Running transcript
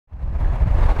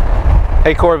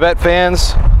Hey Corvette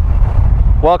fans,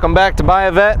 welcome back to Buy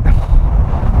a Vet.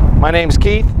 My name's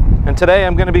Keith, and today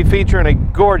I'm going to be featuring a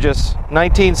gorgeous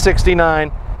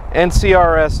 1969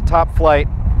 NCRS Top Flight,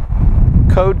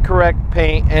 code correct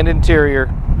paint and interior,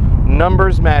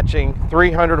 numbers matching,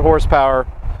 300 horsepower,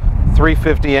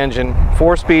 350 engine,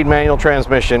 4-speed manual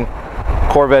transmission,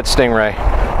 Corvette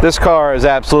Stingray. This car is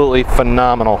absolutely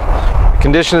phenomenal. The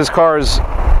condition of this car is,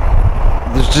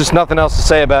 there's just nothing else to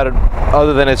say about it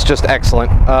other than it's just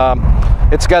excellent.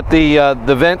 It's got the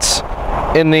vents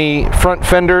in the front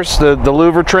fenders, the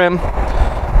louver trim.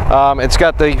 It's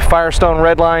got the Firestone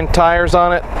redline tires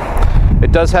on it.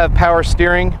 It does have power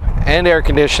steering and air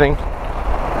conditioning.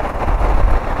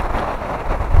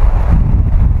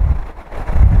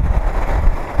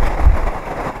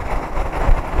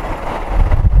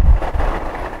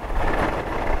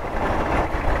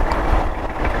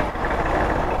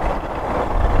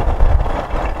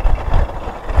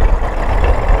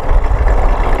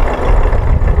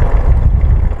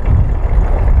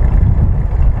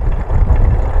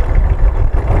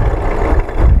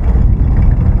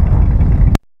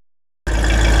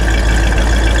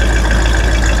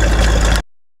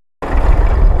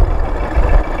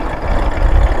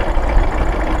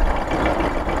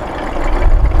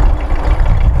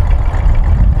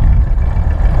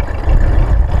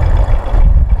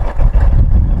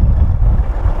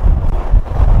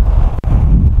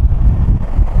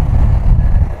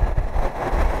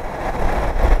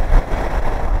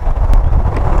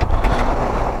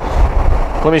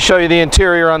 Let me show you the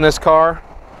interior on this car.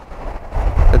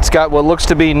 It's got what looks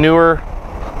to be newer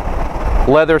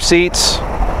leather seats.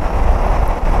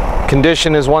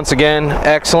 Condition is once again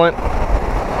excellent.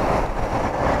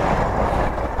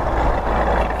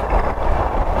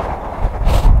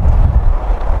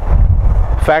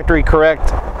 Factory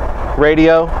correct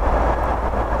radio,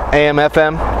 AM,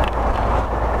 FM.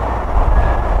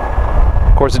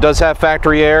 Of course, it does have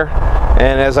factory air,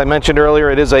 and as I mentioned earlier,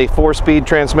 it is a 4-speed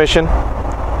transmission.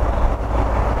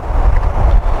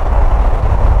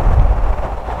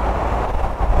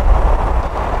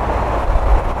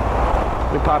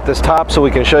 Pop this top so we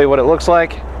can show you what it looks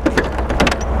like.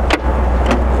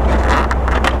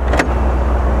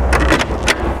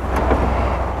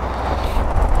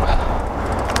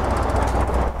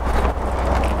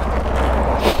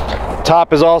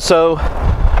 Top is also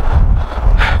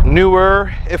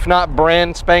newer, if not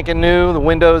brand spanking new. The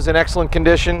windows in excellent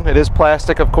condition. It is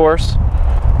plastic, of course.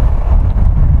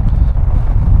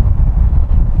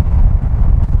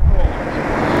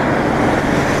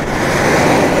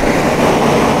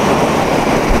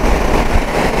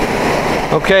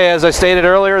 Okay, as I stated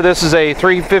earlier, this is a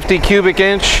 350 cubic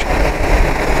inch,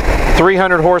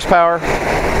 300 horsepower.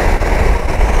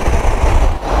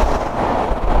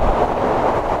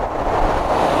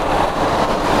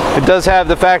 It does have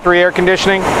the factory air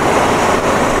conditioning,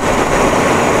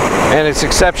 and it's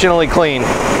exceptionally clean.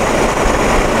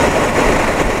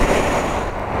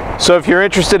 So if you're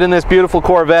interested in this beautiful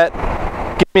Corvette,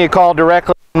 give me a call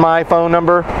directly on my phone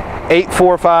number,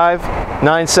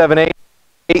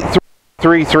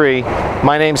 845-978-8333.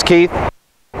 My name's Keith.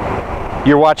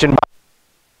 You're watching.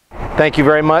 Thank you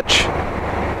very much.